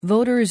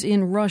Voters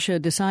in Russia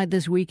decide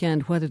this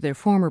weekend whether their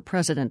former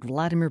president,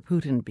 Vladimir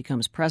Putin,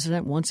 becomes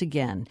president once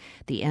again.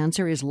 The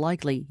answer is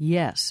likely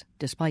yes,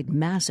 despite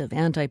massive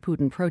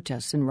anti-Putin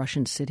protests in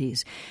Russian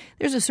cities.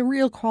 There's a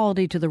surreal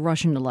quality to the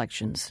Russian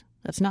elections.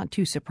 That's not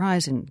too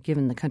surprising,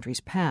 given the country's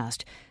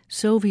past.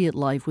 Soviet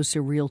life was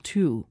surreal,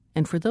 too.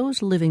 And for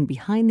those living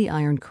behind the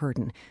Iron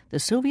Curtain, the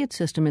Soviet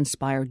system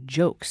inspired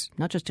jokes,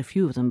 not just a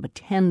few of them, but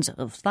tens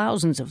of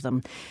thousands of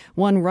them.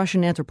 One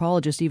Russian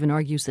anthropologist even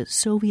argues that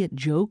Soviet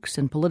jokes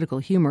and political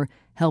humor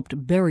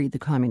helped bury the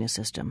communist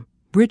system.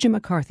 Bridget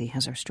McCarthy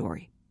has our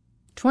story.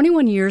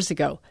 21 years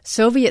ago,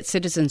 Soviet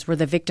citizens were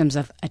the victims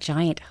of a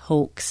giant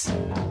hoax.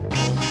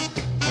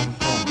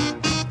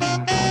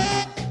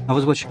 I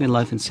was watching it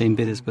live in St.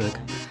 Petersburg.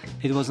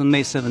 It was on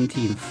May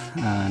 17th,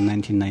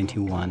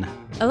 1991.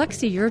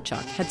 Alexei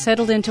Yurchak had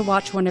settled in to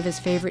watch one of his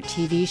favorite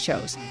TV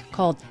shows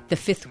called The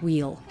Fifth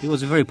Wheel. It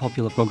was a very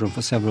popular program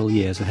for several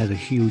years. It had a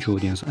huge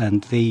audience,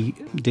 and they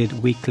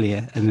did weekly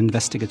an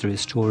investigatory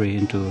story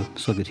into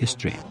Soviet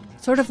history.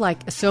 Sort of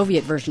like a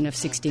Soviet version of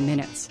 60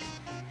 Minutes.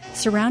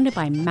 Surrounded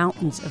by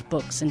mountains of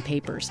books and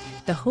papers,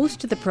 the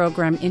host of the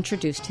program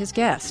introduced his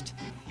guest,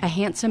 a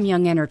handsome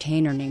young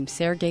entertainer named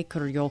Sergei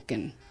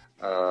Kuryokin.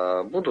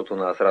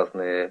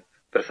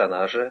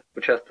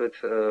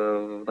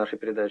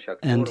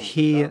 And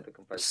he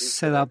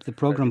set up the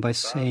program by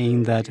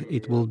saying that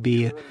it will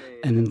be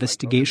an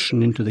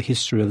investigation into the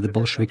history of the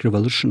Bolshevik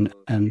Revolution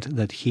and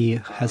that he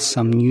has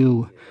some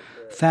new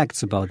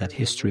facts about that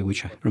history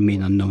which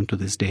remain unknown to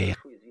this day.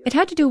 It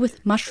had to do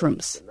with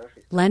mushrooms.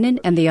 Lenin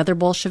and the other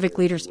Bolshevik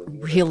leaders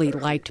really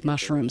liked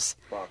mushrooms.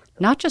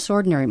 Not just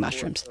ordinary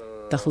mushrooms,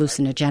 the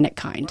hallucinogenic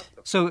kind.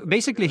 So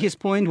basically his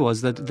point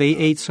was that they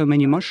ate so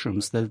many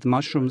mushrooms that the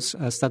mushrooms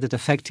started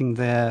affecting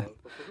their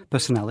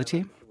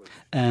personality,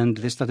 and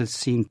they started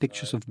seeing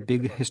pictures of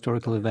big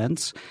historical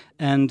events.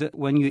 And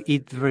when you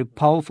eat very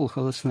powerful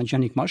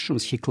hallucinogenic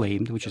mushrooms, he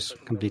claimed, which is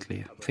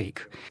completely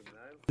fake,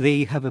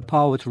 they have a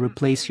power to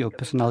replace your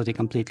personality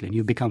completely, and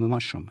you become a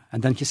mushroom.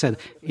 And then he said,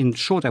 in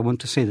short, I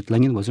want to say that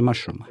Lenin was a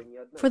mushroom.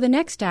 For the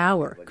next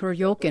hour,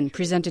 Kuryokin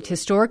presented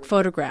historic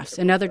photographs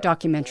and other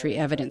documentary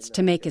evidence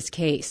to make his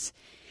case.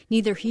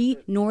 Neither he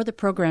nor the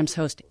program's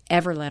host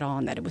ever let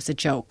on that it was a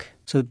joke.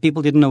 So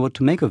people didn't know what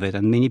to make of it,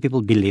 and many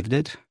people believed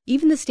it.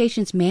 Even the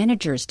station's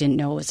managers didn't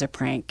know it was a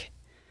prank.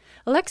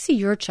 Alexei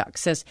Yurchak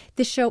says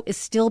this show is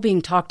still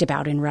being talked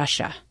about in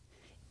Russia.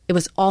 It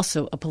was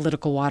also a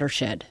political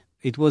watershed.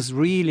 It was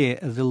really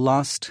the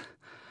last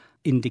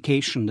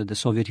indication that the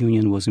Soviet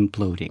Union was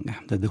imploding,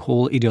 that the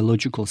whole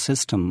ideological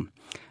system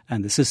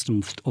and the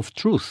system of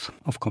truth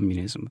of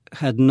communism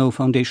had no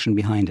foundation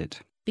behind it.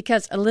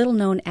 Because a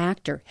little-known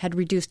actor had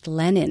reduced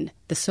Lenin,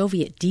 the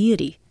Soviet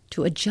deity,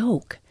 to a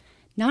joke,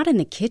 not in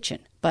the kitchen,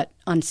 but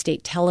on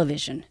state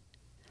television.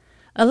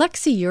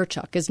 Alexei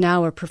Yurchak is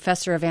now a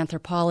professor of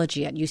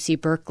anthropology at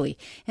UC Berkeley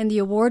and the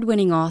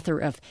award-winning author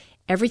of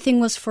Everything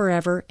Was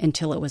Forever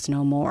Until It Was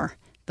No More,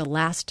 The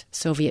Last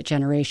Soviet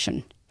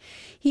Generation.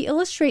 He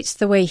illustrates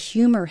the way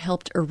humor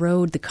helped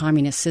erode the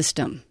communist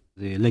system.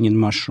 The Lenin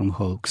mushroom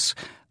hoax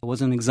was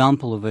an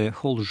example of a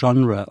whole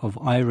genre of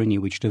irony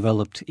which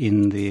developed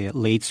in the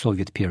late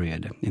Soviet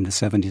period, in the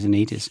 70s and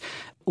 80s.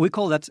 We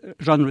call that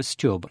genre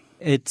stub.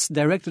 It's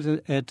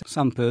directed at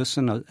some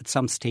person or at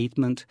some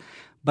statement,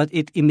 but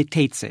it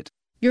imitates it.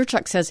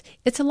 Yurchak says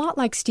it's a lot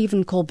like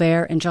Stephen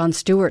Colbert and Jon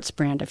Stewart's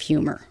brand of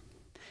humor.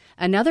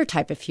 Another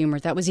type of humor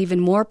that was even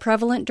more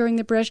prevalent during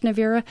the Brezhnev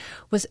era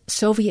was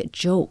Soviet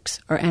jokes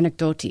or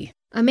anekdoti.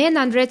 A man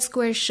on Red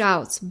Square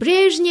shouts,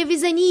 "Brezhnev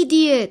is an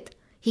idiot!"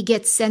 He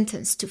gets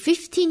sentenced to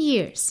 15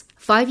 years,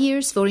 5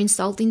 years for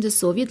insulting the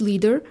Soviet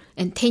leader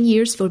and 10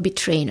 years for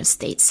betraying a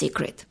state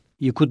secret.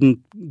 You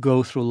couldn't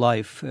go through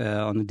life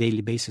on a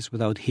daily basis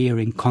without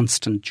hearing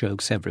constant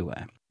jokes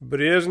everywhere.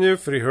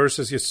 Brezhnev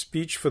rehearses his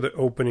speech for the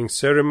opening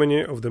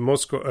ceremony of the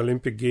Moscow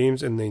Olympic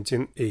Games in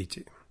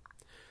 1980.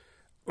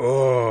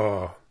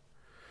 Oh,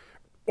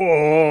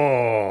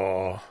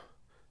 oh,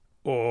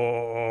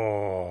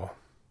 oh,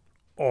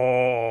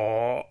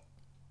 oh,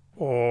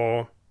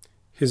 oh.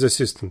 His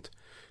assistant.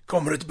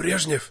 Comrade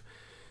Brezhnev,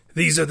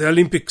 these are the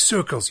Olympic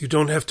circles. You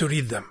don't have to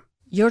read them.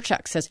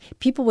 Yurchak says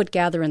people would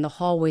gather in the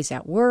hallways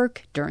at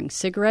work, during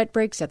cigarette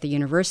breaks at the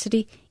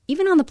university,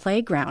 even on the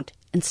playground,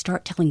 and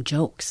start telling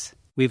jokes.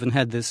 We even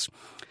had this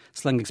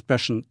slang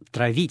expression,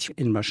 travить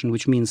in Russian,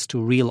 which means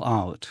to reel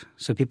out.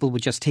 So people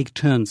would just take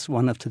turns,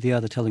 one after the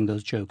other, telling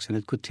those jokes, and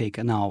it could take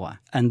an hour.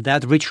 And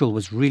that ritual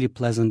was really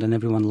pleasant, and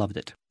everyone loved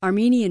it.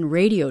 Armenian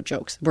radio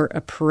jokes were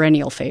a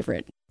perennial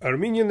favorite.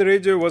 Armenian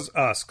radio was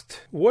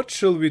asked, "What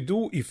shall we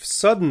do if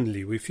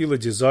suddenly we feel a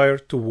desire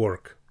to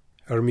work?"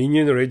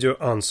 Armenian radio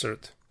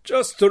answered,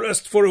 "Just to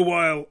rest for a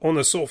while on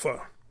a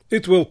sofa.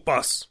 It will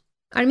pass."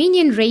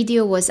 Armenian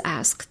radio was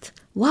asked,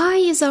 "Why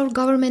is our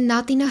government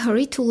not in a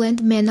hurry to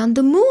land men on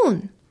the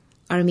moon?"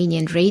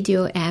 Armenian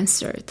radio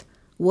answered,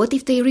 "What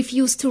if they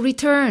refuse to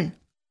return?"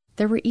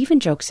 There were even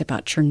jokes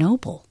about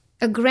Chernobyl.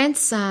 A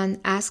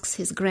grandson asks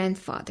his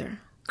grandfather,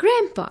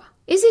 "Grandpa,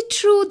 Is it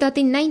true that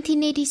in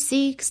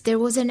 1986 there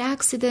was an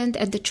accident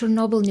at the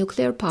Chernobyl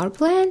nuclear power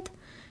plant?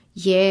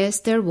 Yes,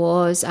 there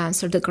was,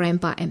 answered the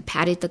grandpa and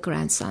patted the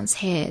grandson's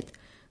head.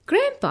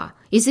 Grandpa,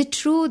 is it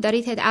true that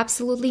it had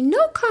absolutely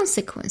no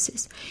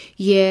consequences?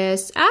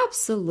 Yes,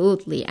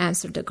 absolutely,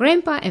 answered the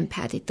grandpa and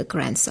patted the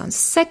grandson's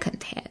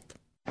second head.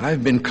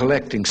 I've been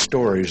collecting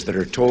stories that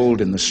are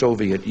told in the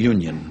Soviet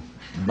Union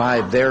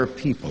by their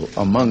people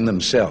among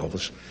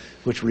themselves,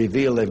 which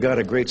reveal they've got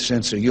a great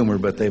sense of humor,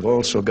 but they've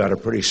also got a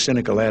pretty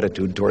cynical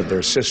attitude toward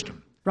their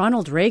system.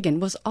 Ronald Reagan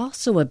was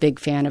also a big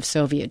fan of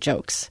Soviet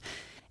jokes.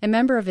 A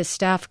member of his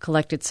staff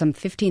collected some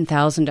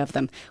 15,000 of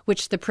them,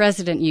 which the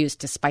president used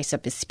to spice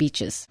up his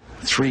speeches.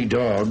 3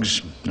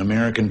 dogs, an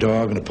American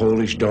dog and a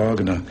Polish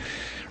dog and a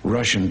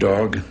Russian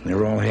dog. They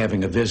were all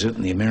having a visit,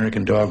 and the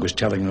American dog was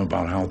telling them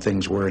about how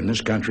things were in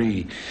this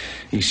country.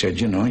 He said,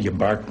 you know, you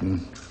bark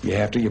and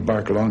you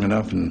bark long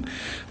enough, and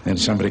then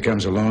somebody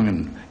comes along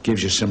and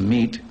gives you some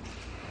meat.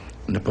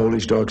 And the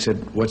Polish dog said,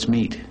 what's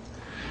meat?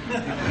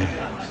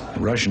 The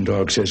Russian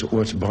dog says,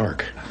 what's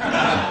bark?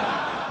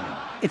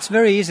 It's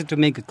very easy to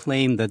make a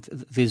claim that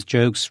these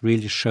jokes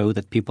really show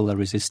that people are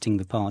resisting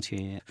the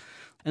party. And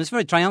it's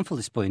very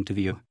triumphalist point of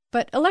view.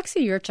 But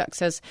Alexei Yurchuk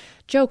says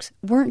jokes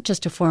weren't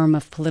just a form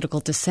of political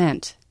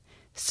dissent.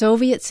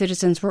 Soviet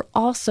citizens were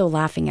also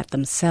laughing at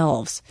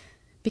themselves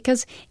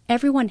because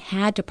everyone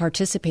had to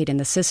participate in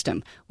the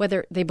system,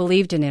 whether they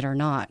believed in it or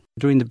not.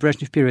 During the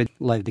Brezhnev period,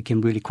 life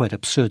became really quite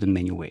absurd in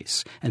many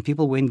ways. And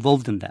people were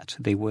involved in that.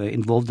 They were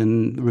involved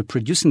in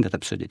reproducing that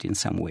absurdity in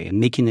some way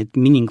and making it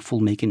meaningful,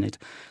 making it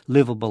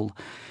livable.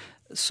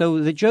 So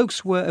the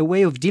jokes were a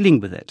way of dealing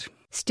with it.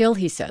 Still,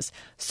 he says,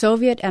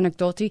 Soviet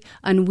anecdoti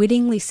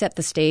unwittingly set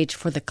the stage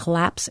for the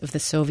collapse of the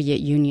Soviet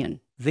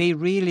Union. They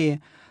really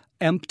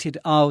emptied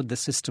out the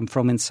system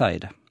from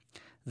inside.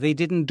 They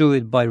didn't do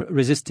it by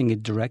resisting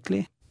it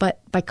directly,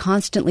 but by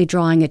constantly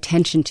drawing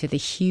attention to the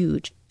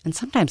huge, and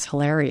sometimes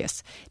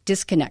hilarious,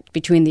 disconnect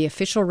between the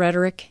official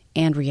rhetoric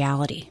and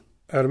reality.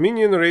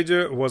 Armenian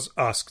radio was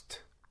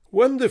asked,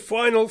 when the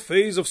final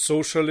phase of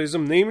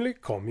socialism, namely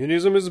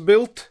communism, is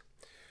built,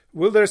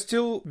 will there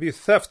still be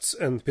thefts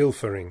and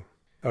pilfering?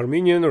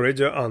 Armenian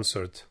radio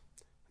answered,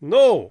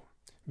 no,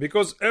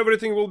 because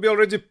everything will be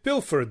already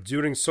pilfered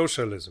during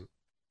socialism.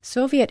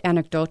 Soviet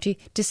anecdoti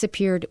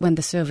disappeared when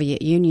the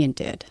Soviet Union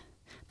did.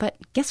 But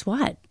guess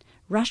what?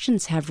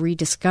 Russians have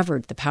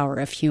rediscovered the power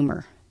of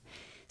humor.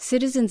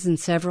 Citizens in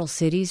several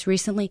cities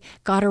recently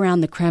got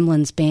around the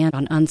Kremlin's ban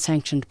on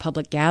unsanctioned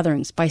public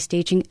gatherings by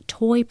staging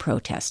toy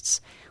protests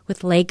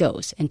with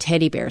Legos and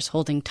teddy bears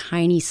holding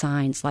tiny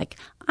signs like,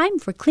 "I'm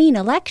for clean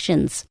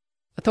elections."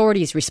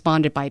 Authorities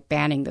responded by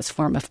banning this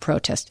form of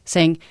protest,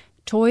 saying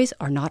toys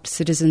are not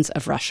citizens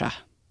of Russia.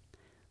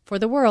 For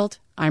The World,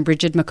 I'm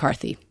Bridget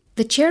McCarthy.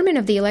 The chairman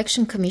of the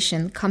election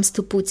commission comes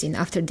to Putin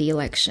after the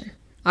election.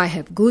 I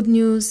have good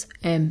news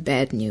and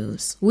bad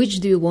news. Which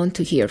do you want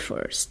to hear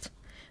first?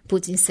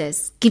 Putin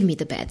says, give me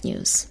the bad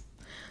news.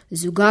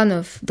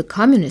 Zyuganov, the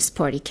Communist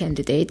Party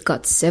candidate,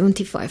 got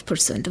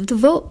 75% of the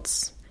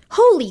votes.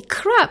 Holy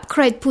crap,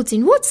 cried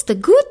Putin. What's the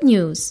good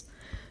news?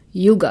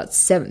 You got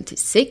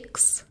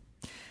 76.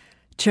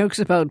 Jokes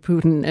about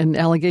Putin and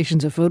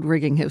allegations of vote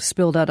rigging have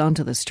spilled out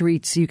onto the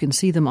streets. You can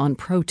see them on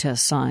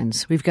protest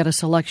signs. We've got a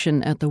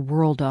selection at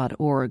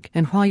theworld.org.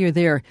 And while you're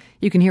there,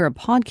 you can hear a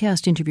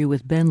podcast interview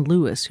with Ben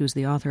Lewis, who's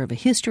the author of A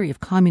History of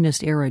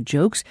Communist-Era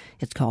Jokes.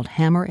 It's called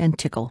Hammer and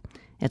Tickle.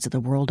 It's at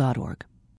theworld.org.